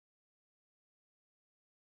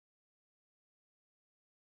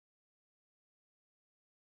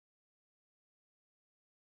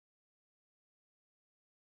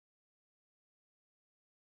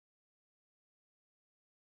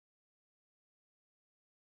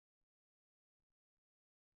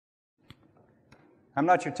I'm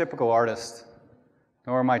not your typical artist,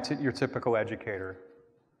 nor am I your typical educator.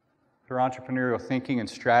 Through entrepreneurial thinking and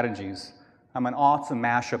strategies, I'm an awesome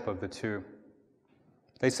mashup of the two.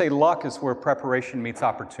 They say luck is where preparation meets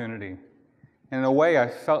opportunity. And in a way, I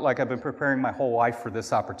felt like I've been preparing my whole life for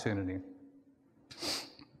this opportunity.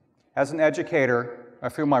 As an educator, I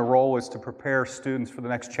feel my role is to prepare students for the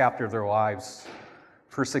next chapter of their lives,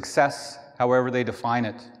 for success, however they define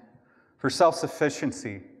it, for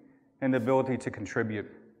self-sufficiency and the ability to contribute.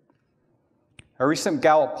 A recent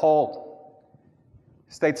Gallup poll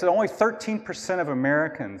states that only 13% of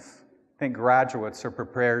Americans think graduates are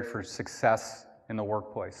prepared for success in the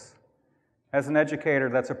workplace. As an educator,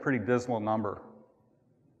 that's a pretty dismal number.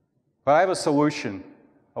 But I have a solution,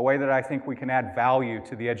 a way that I think we can add value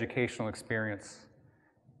to the educational experience,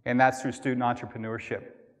 and that's through student entrepreneurship.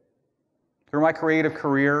 Through my creative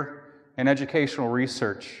career and educational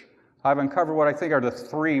research, I've uncovered what I think are the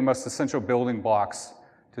three most essential building blocks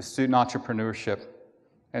to student entrepreneurship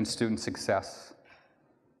and student success.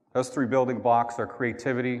 Those three building blocks are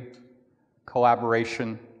creativity,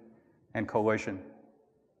 collaboration, and collision.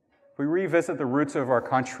 If we revisit the roots of our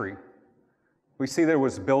country, we see that it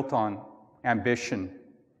was built on ambition,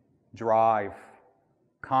 drive,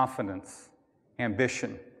 confidence,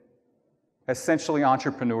 ambition, essentially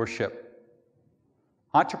entrepreneurship.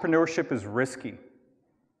 Entrepreneurship is risky.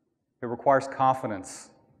 It requires confidence,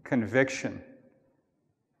 conviction.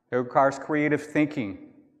 It requires creative thinking,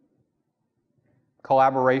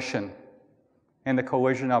 collaboration, and the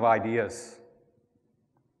collision of ideas.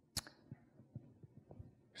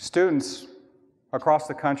 Students across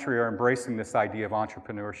the country are embracing this idea of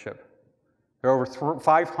entrepreneurship. There are over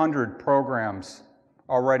 500 programs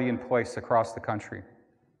already in place across the country.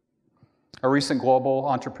 A recent global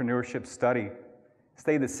entrepreneurship study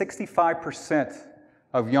stated that 65%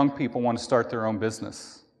 of young people want to start their own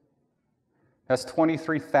business. That's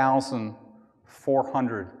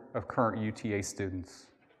 23,400 of current UTA students.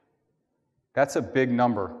 That's a big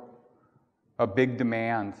number, a big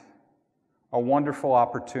demand, a wonderful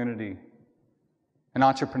opportunity, an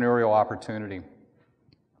entrepreneurial opportunity,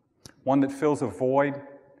 one that fills a void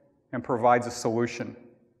and provides a solution.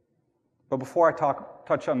 But before I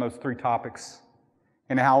touch on those three topics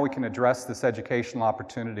and how we can address this educational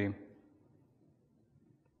opportunity,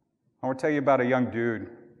 I want to tell you about a young dude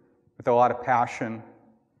with a lot of passion,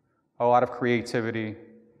 a lot of creativity,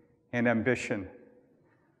 and ambition,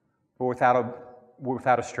 but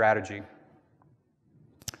without a strategy.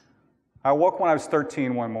 I woke when I was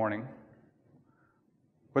 13 one morning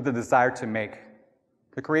with the desire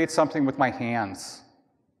to create something with my hands.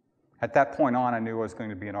 At that point on, I knew I was going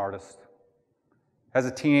to be an artist. As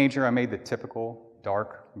a teenager, I made the typical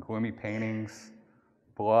dark, gloomy paintings,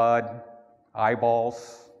 blood,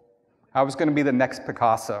 eyeballs. I was going to be the next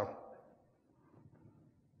Picasso.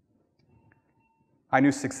 I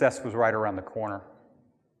knew success was right around the corner.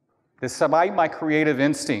 Despite my creative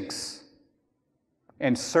instincts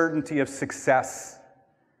and certainty of success,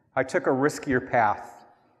 I took a riskier path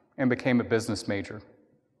and became a business major.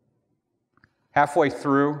 Halfway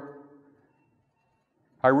through,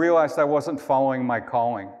 I realized I wasn't following my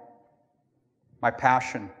calling, my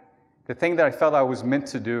passion, the thing that I felt I was meant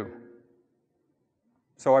to do.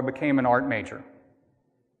 So I became an art major.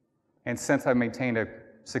 And since I maintained a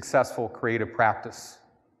successful creative practice,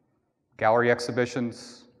 gallery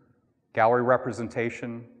exhibitions, gallery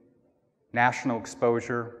representation, national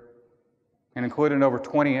exposure, and included over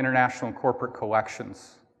 20 international and corporate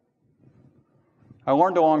collections. I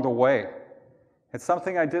learned along the way. It's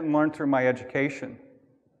something I didn't learn through my education,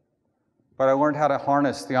 but I learned how to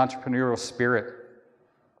harness the entrepreneurial spirit,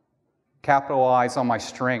 capitalize on my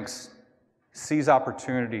strengths, seize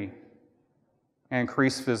opportunity, and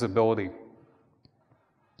increase visibility.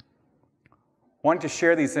 Wanting to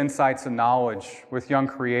share these insights and knowledge with young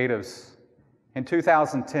creatives, in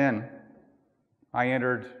 2010, I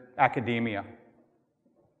entered academia.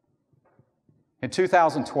 In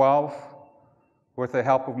 2012, with the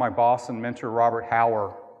help of my boss and mentor, Robert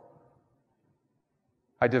Hauer,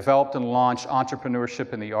 I developed and launched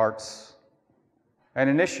Entrepreneurship in the Arts, an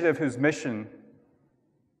initiative whose mission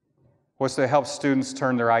was to help students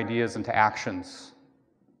turn their ideas into actions.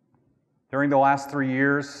 During the last 3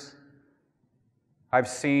 years, I've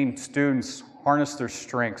seen students harness their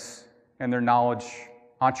strengths and their knowledge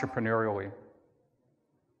entrepreneurially.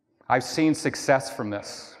 I've seen success from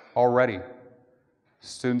this already.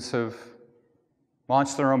 Students have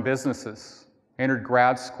launched their own businesses, entered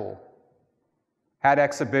grad school, had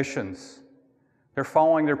exhibitions. They're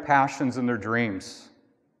following their passions and their dreams.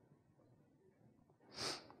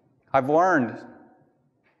 I've learned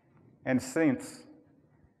and since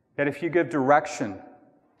that if you give direction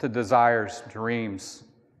to desires, dreams,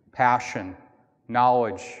 passion,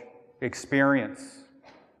 knowledge, experience,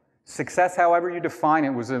 success, however you define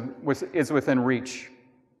it, is within reach.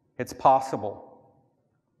 It's possible.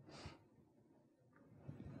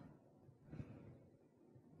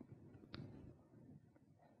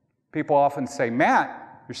 People often say,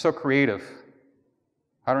 Matt, you're so creative.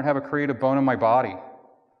 I don't have a creative bone in my body.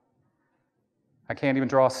 I can't even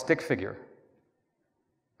draw a stick figure.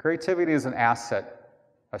 Creativity is an asset,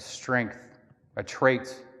 a strength, a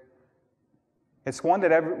trait. It's one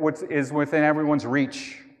that is within everyone's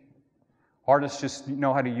reach. Artists just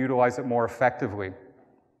know how to utilize it more effectively.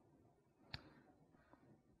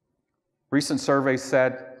 Recent surveys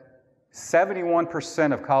said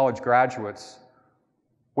 71% of college graduates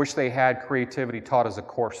wish they had creativity taught as a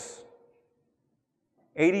course.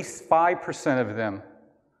 85% of them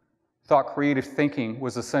thought creative thinking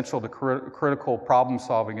was essential to critical problem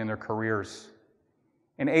solving in their careers.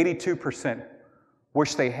 And 82%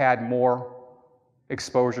 wish they had more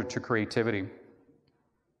exposure to creativity.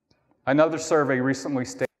 Another survey recently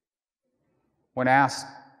stated, when asked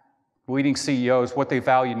leading CEOs what they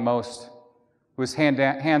valued most, was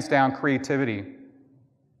hands down creativity.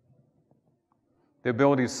 The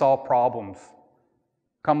ability to solve problems,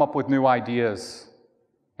 come up with new ideas,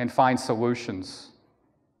 and find solutions.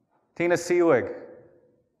 Tina Seelig,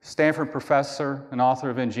 Stanford professor and author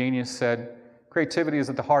of Ingenious, said, creativity is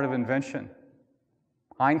at the heart of invention.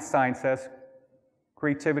 Einstein says,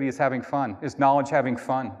 creativity is having fun. Is knowledge having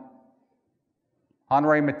fun?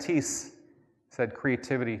 Henri Matisse said,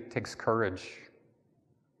 creativity takes courage.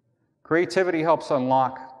 Creativity helps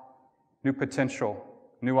unlock new potential,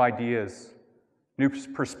 new ideas, new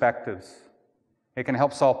perspectives. It can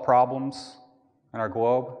help solve problems in our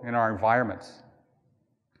globe, in our environments.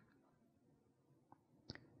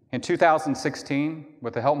 In 2016,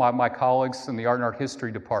 with the help of my colleagues in the Art and Art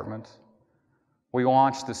History Department, we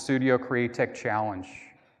launched the Studio Createch Challenge,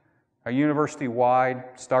 a university-wide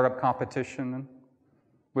startup competition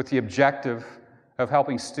with the objective of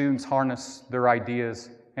helping students harness their ideas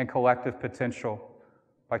and collective potential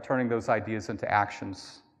by turning those ideas into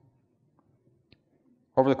actions.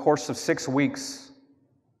 Over the course of 6 weeks,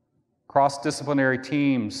 cross-disciplinary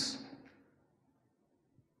teams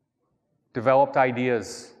developed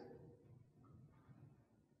ideas,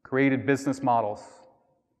 created business models,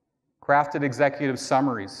 crafted executive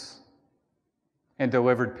summaries, and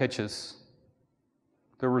delivered pitches.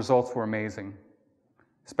 The results were amazing,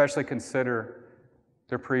 especially consider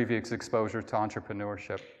their previous exposure to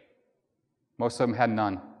entrepreneurship. Most of them had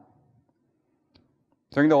none.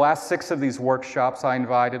 During the last 6 of these workshops, I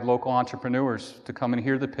invited local entrepreneurs to come and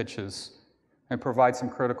hear the pitches and provide some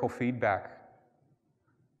critical feedback.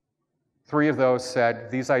 3 of those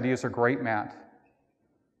said, these ideas are great, Matt.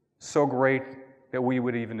 So great that we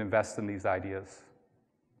would even invest in these ideas.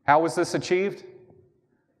 How was this achieved?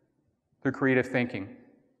 Through creative thinking.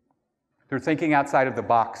 They're thinking outside of the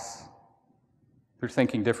box. They're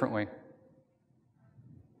thinking differently.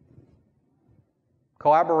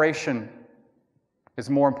 Collaboration is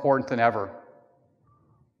more important than ever.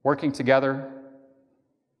 Working together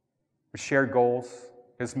with shared goals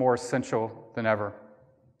is more essential than ever.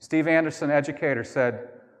 Steve Anderson, educator, said,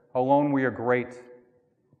 alone we are great,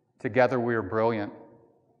 together we are brilliant.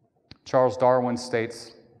 Charles Darwin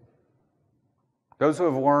states, those who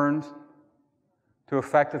have learned to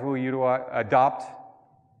effectively adopt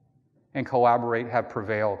and collaborate have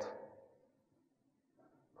prevailed.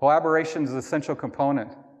 Collaboration is an essential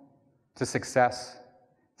component to success.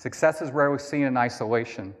 Success is rarely seen in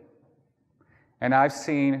isolation. And I've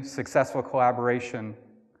seen successful collaboration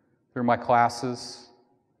through my classes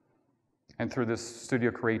and through this Studio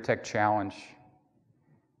Createch Challenge.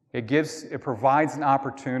 It provides an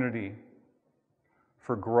opportunity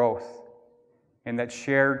for growth, and that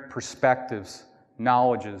shared perspectives,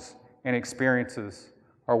 knowledges, and experiences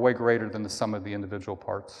are way greater than the sum of the individual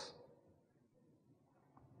parts.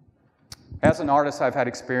 As an artist, I've had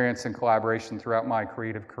experience in collaboration throughout my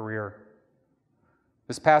creative career.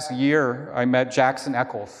 This past year, I met Jackson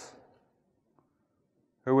Eccles,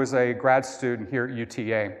 who was a grad student here at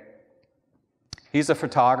UTA. He's a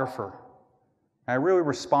photographer. I really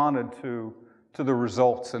responded to the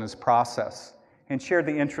results in his process and shared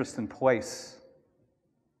the interest in place.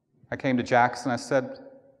 I came to Jackson, I said,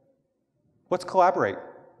 let's collaborate.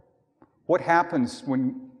 What happens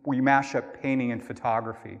when we mash up painting and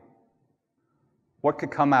photography? What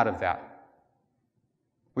could come out of that?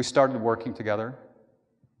 We started working together,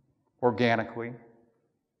 organically.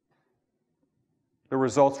 The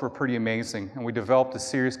results were pretty amazing, and we developed a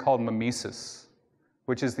series called Mimesis,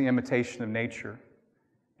 which is the imitation of nature.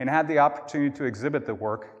 and had the opportunity to exhibit the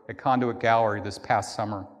work at Conduit Gallery this past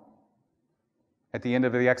summer. At the end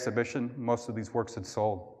of the exhibition, most of these works had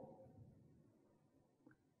sold.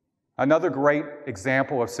 Another great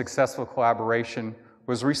example of successful collaboration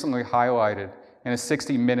was recently highlighted in a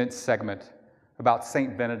 60-minute segment about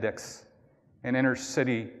St. Benedict's, an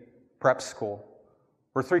inner-city prep school,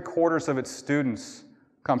 where 3/4 of its students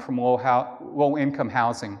come from low-income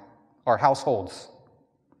housing or households.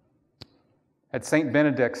 At St.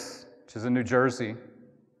 Benedict's, which is in New Jersey,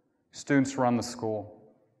 students run the school.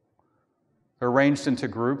 They're arranged into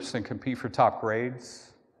groups and compete for top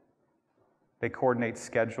grades. They coordinate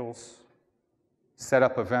schedules, set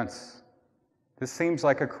up events. This seems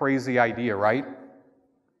like a crazy idea, right?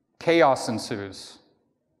 Chaos ensues.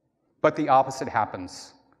 But the opposite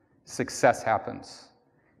happens. Success happens.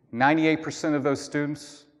 98% of those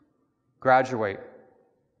students graduate.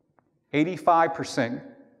 85%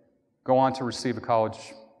 go on to receive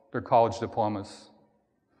their college diplomas.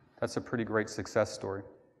 That's a pretty great success story.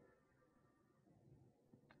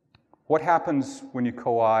 What happens when you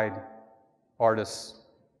collide artists,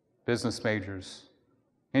 business majors,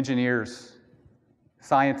 engineers,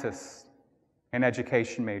 scientists, and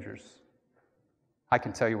education majors? I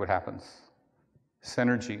can tell you what happens.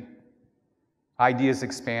 Synergy. Ideas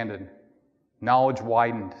expanded. Knowledge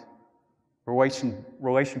widened.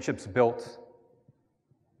 Relationships built.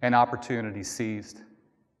 And opportunities seized.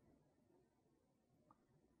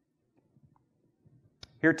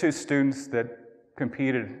 Here are two students that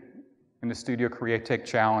competed in the Studio Creative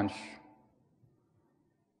Challenge.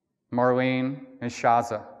 Marlene and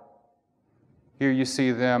Shaza. Here you see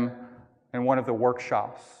them in one of the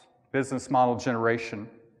workshops, business model generation,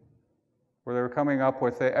 where they were coming up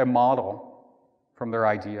with a model from their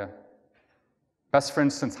idea. Best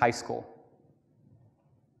friends since high school.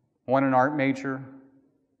 One an art major,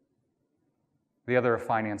 the other a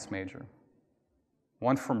finance major.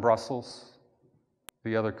 One from Brussels,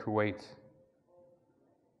 the other Kuwait.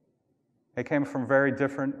 They came from very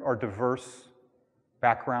different or diverse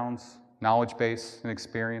backgrounds, knowledge base, and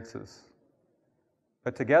experiences.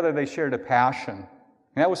 But together they shared a passion, and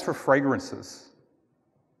that was for fragrances.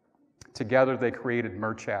 Together they created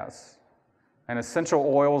Merchaz, an essential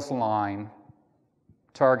oils line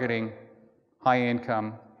targeting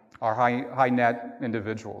high-income or high-net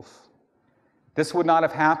individuals. This would not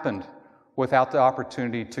have happened without the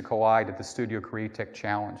opportunity to collide at the Studio Creative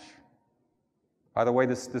Challenge. By the way,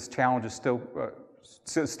 this challenge is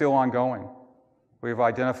still ongoing. We've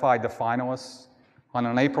identified the finalists.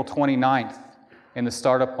 On April 29th, in the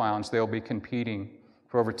Startup Lounge, they'll be competing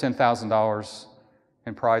for over $10,000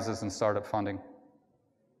 in prizes and startup funding.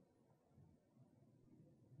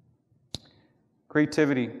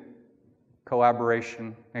 Creativity,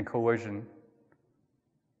 collaboration, and collision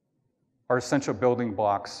are essential building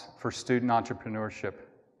blocks for student entrepreneurship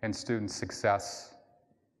and student success.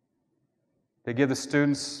 They give the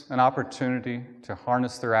students an opportunity to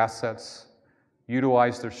harness their assets,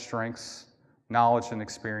 utilize their strengths, knowledge, and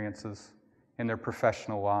experiences in their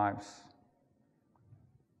professional lives.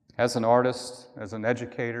 As an artist, as an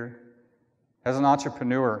educator, as an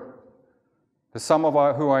entrepreneur, the sum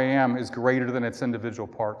of who I am is greater than its individual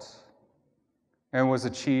parts and was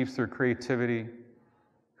achieved through creativity,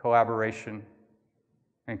 collaboration,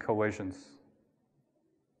 and collisions.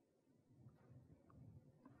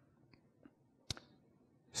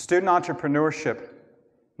 Student entrepreneurship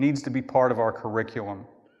needs to be part of our curriculum.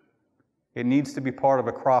 It needs to be part of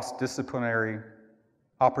a cross-disciplinary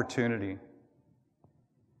opportunity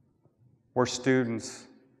where students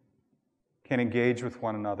can engage with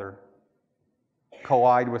one another,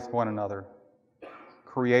 collide with one another,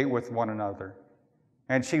 create with one another,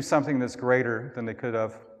 and achieve something that's greater than they could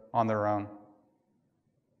have on their own.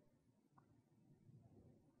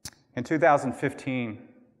 In 2015,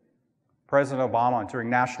 President Obama, during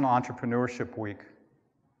National Entrepreneurship Week,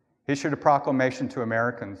 issued a proclamation to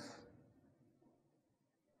Americans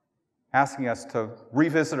asking us to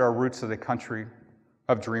revisit our roots as a country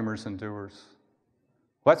of dreamers and doers.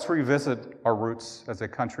 Let's revisit our roots as a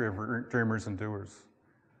country of dreamers and doers.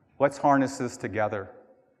 Let's harness this together.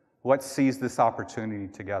 Let's seize this opportunity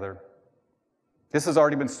together. This has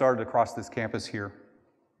already been started across this campus here,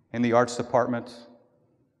 in the arts department,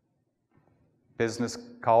 business,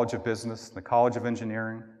 College of Business, the College of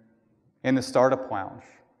Engineering, in the Startup Lounge.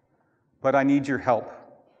 But I need your help.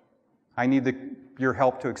 I need your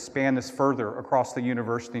help to expand this further across the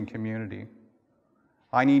university and community.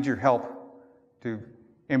 I need your help to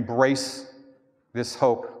embrace this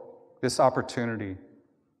hope, this opportunity,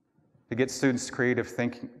 to get students creative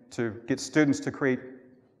thinking, to get students to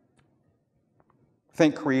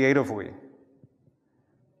think creatively,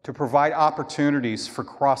 to provide opportunities for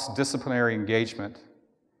cross-disciplinary engagement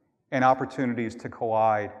and opportunities to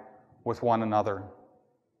collide with one another.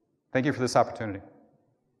 Thank you for this opportunity.